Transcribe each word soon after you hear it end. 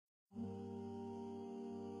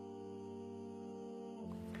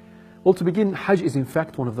Well, to begin, Hajj is in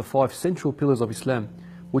fact one of the 5 central pillars of Islam,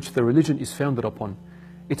 which the religion is founded upon.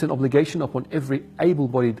 It's an obligation upon every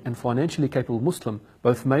able-bodied and financially capable Muslim,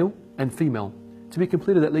 both male and female, to be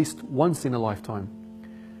completed at least once in a lifetime.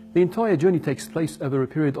 The entire journey takes place over a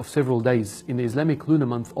period of several days in the Islamic lunar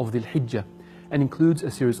month of Dhul Hijjah and includes a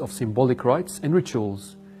series of symbolic rites and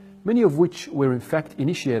rituals, many of which were in fact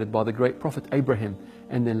initiated by the great Prophet Abraham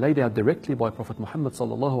and then laid out directly by Prophet Muhammad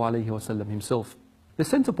ﷺ himself. The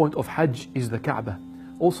center point of Hajj is the Kaaba,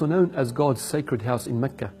 also known as God's sacred house in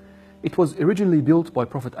Mecca. It was originally built by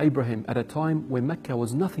Prophet Abraham at a time when Mecca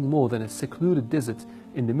was nothing more than a secluded desert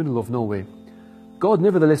in the middle of nowhere. God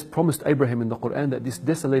nevertheless promised Abraham in the Quran that this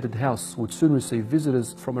desolated house would soon receive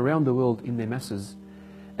visitors from around the world in their masses.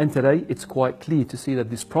 And today it's quite clear to see that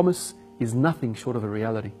this promise is nothing short of a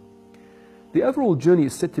reality. The overall journey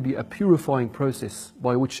is said to be a purifying process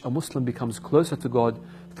by which a Muslim becomes closer to God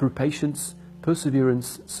through patience,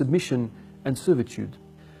 perseverance, submission and servitude.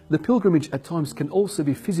 The pilgrimage at times can also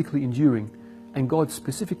be physically enduring, and God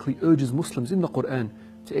specifically urges Muslims in the Quran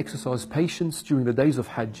to exercise patience during the days of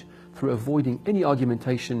Hajj through avoiding any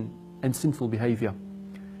argumentation and sinful behavior.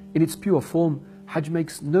 In its pure form, Hajj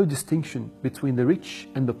makes no distinction between the rich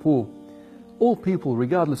and the poor. All people,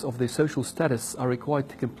 regardless of their social status, are required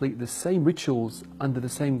to complete the same rituals under the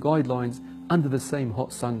same guidelines, under the same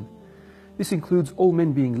hot sun. This includes all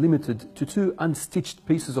men being limited to 2 unstitched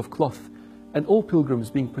pieces of cloth, and all pilgrims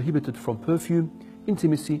being prohibited from perfume,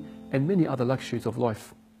 intimacy, and many other luxuries of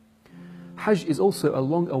life. Hajj is also a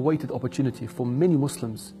long-awaited opportunity for many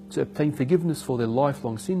Muslims to obtain forgiveness for their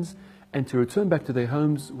lifelong sins and to return back to their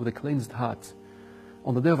homes with a cleansed heart.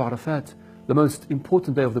 On the day of Arafat, the most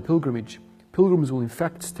important day of the pilgrimage, pilgrims will in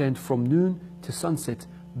fact stand from noon to sunset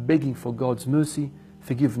begging for God's mercy,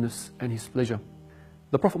 forgiveness and His pleasure.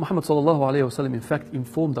 The Prophet Muhammad ﷺ in fact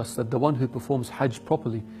informed us that the one who performs Hajj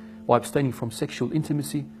properly by abstaining from sexual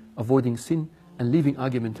intimacy, avoiding sin and leaving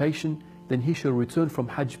argumentation, then he shall return from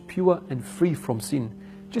Hajj pure and free from sin,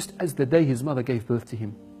 just as the day his mother gave birth to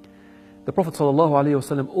him. The Prophet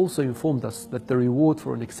ﷺ also informed us that the reward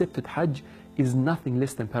for an accepted Hajj is nothing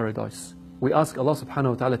less than paradise. We ask Allah subhanahu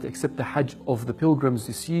wa ta'ala to accept the Hajj of the pilgrims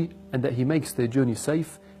this year and that He makes their journey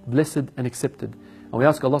safe, blessed and accepted. And we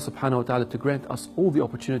ask Allah subhanahu wa ta'ala to grant us all the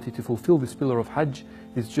opportunity to fulfill this pillar of Hajj,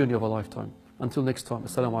 this journey of a lifetime. Until next time,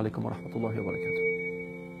 Assalamu alaikum wa rahmatullahi wa barakatuh.